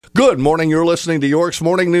Good morning. You're listening to York's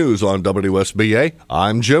Morning News on WSBA.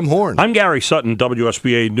 I'm Jim Horn. I'm Gary Sutton.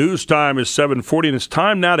 WSBA News time is 7:40, and it's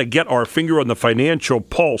time now to get our finger on the financial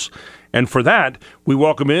pulse. And for that, we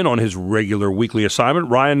welcome in on his regular weekly assignment,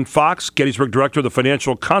 Ryan Fox, Gettysburg Director of the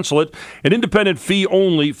Financial Consulate, an independent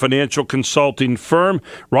fee-only financial consulting firm.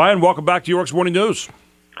 Ryan, welcome back to York's Morning News.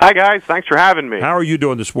 Hi, guys. Thanks for having me. How are you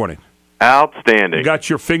doing this morning? Outstanding. You got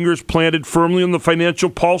your fingers planted firmly on the financial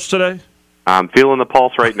pulse today? I'm feeling the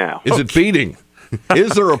pulse right now. Is it beating? Is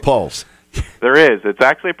there a pulse? There is. It's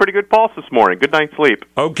actually a pretty good pulse this morning. Good night's sleep.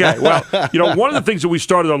 Okay. Well, one of the things that we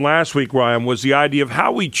started on last week, Ryan, was the idea of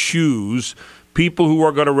how we choose people who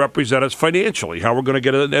are going to represent us financially, how we're going to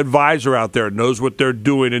get an advisor out there that knows what they're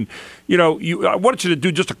doing. And, I wanted you to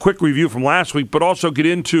do just a quick review from last week, but also get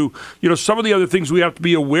into, some of the other things we have to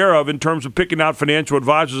be aware of in terms of picking out financial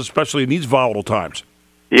advisors, especially in these volatile times.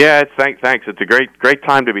 Yeah, thanks. It's a great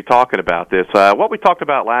time to be talking about this. What we talked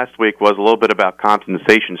about last week was a little bit about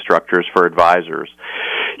compensation structures for advisors.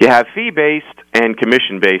 You have fee-based and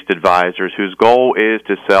commission-based advisors whose goal is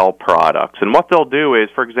to sell products. And what they'll do is,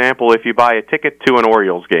 for example, if you buy a ticket to an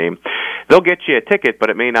Orioles game, they'll get you a ticket, but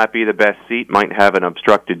it may not be the best seat, might have an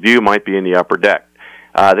obstructed view, might be in the upper deck.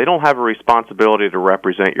 They don't have a responsibility to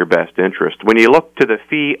represent your best interest. When you look to the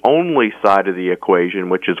fee-only side of the equation,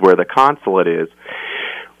 which is where the consulate is,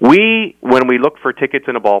 when we look for tickets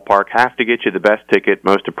in a ballpark, have to get you the best ticket,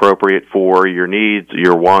 most appropriate for your needs,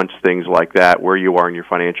 your wants, things like that, where you are in your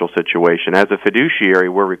financial situation. As a fiduciary,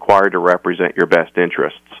 we're required to represent your best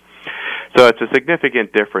interests. So it's a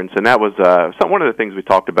significant difference, and that was one of the things we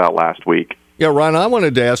talked about last week. Yeah, Ron, I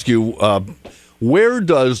wanted to ask you, where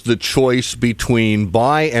does the choice between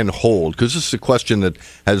buy and hold, because this is a question that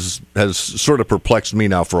has sort of perplexed me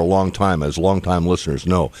now for a long time, as longtime listeners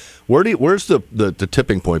know. Where's the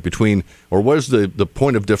tipping point between, or where's the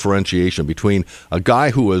point of differentiation between a guy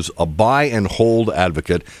who is a buy and hold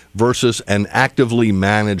advocate versus an actively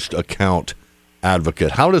managed account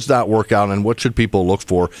advocate? How does that work out, and what should people look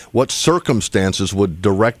for? What circumstances would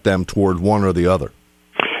direct them toward one or the other?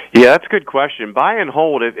 Yeah, that's a good question. Buy and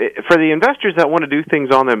hold, for the investors that want to do things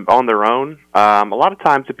on their own, a lot of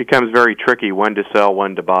times it becomes very tricky when to sell,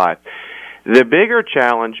 when to buy. The bigger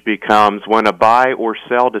challenge becomes when a buy or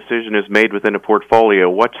sell decision is made within a portfolio.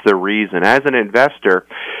 What's the reason? As an investor,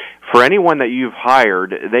 for anyone that you've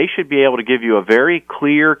hired, they should be able to give you a very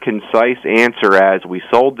clear, concise answer as we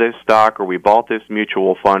sold this stock or we bought this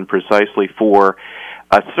mutual fund precisely for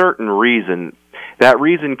a certain reason. That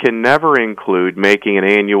reason can never include making an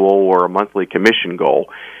annual or a monthly commission goal.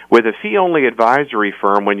 With a fee-only advisory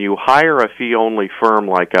firm, when you hire a fee-only firm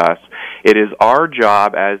like us, it is our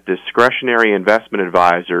job as discretionary investment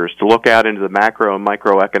advisors to look out into the macro and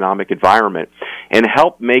microeconomic environment and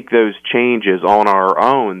help make those changes on our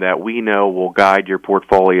own that we know will guide your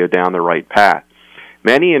portfolio down the right path.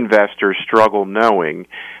 Many investors struggle knowing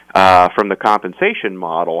from the compensation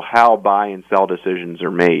model how buy and sell decisions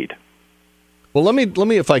are made. Well, let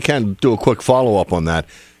me, if I can, do a quick follow-up on that.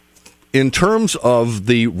 In terms of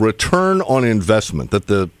the return on investment that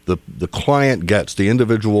the client gets, the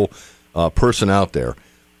individual person out there,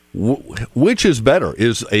 which is better?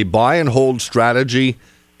 Is a buy-and-hold strategy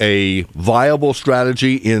a viable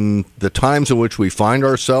strategy in the times in which we find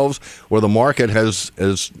ourselves, where the market has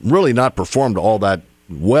really not performed all that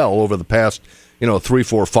well over the past 3,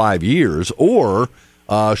 4, 5 years? Or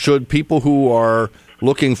should people who are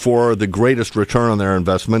looking for the greatest return on their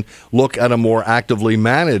investment look at a more actively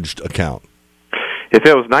managed account? If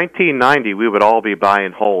it was 1990, we would all be buy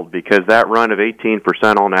and hold, because that run of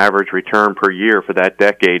 18% on average return per year for that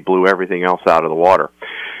decade blew everything else out of the water.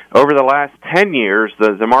 Over the last 10 years,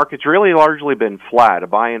 the market's really largely been flat. A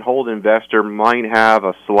buy and hold investor might have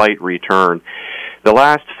a slight return. The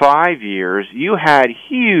last 5 years, you had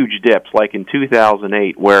huge dips, like in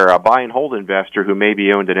 2008, where a buy and hold investor who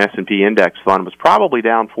maybe owned an S&P index fund was probably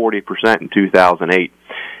down 40% in 2008.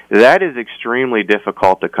 That is extremely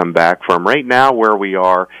difficult to come back from. Right now, where we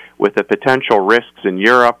are with the potential risks in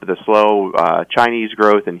Europe, the slow Chinese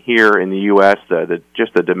growth, and here in the U.S.,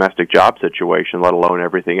 just the domestic job situation, let alone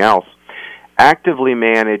everything else, actively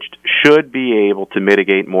managed should be able to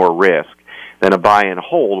mitigate more risk than a buy and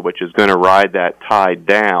hold, which is going to ride that tide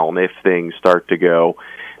down if things start to go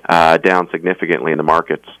down significantly in the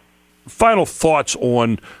markets. Final thoughts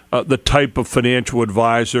on the type of financial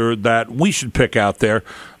advisor that we should pick out there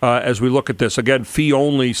as we look at this. Again, fee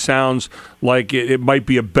only sounds like it might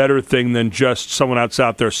be a better thing than just someone else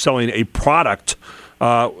out there selling a product,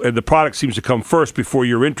 and the product seems to come first before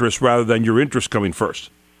your interest rather than your interest coming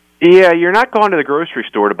first. Yeah, you're not going to the grocery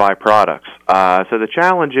store to buy products. So the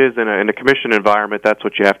challenge is in a commission environment, that's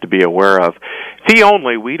what you have to be aware of. Fee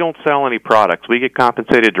only, we don't sell any products. We get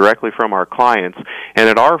compensated directly from our clients. And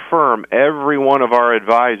at our firm, every one of our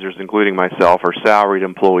advisors, including myself, are salaried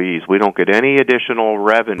employees. We don't get any additional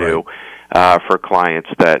revenue for clients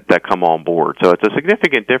that come on board. So it's a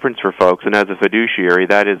significant difference for folks. And as a fiduciary,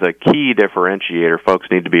 that is a key differentiator folks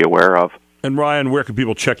need to be aware of. And Ryan, where can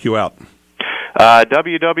people check you out?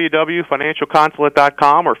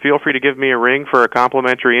 www.financialconsulate.com, or feel free to give me a ring for a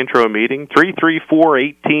complimentary intro meeting,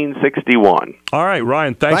 334-1861. All right,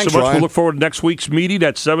 Ryan, thanks so much. Ryan. We'll look forward to next week's meeting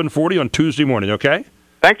at 7:40 on Tuesday morning, okay?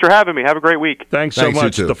 Thanks for having me. Have a great week. Thanks so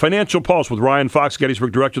much. You too. The Financial Pulse with Ryan Fox,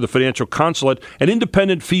 Gettysburg Director of the Financial Consulate, an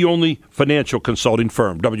independent fee-only financial consulting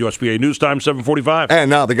firm. WSBA News Time, 7:45.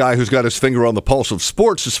 And now the guy who's got his finger on the pulse of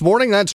sports this morning, that's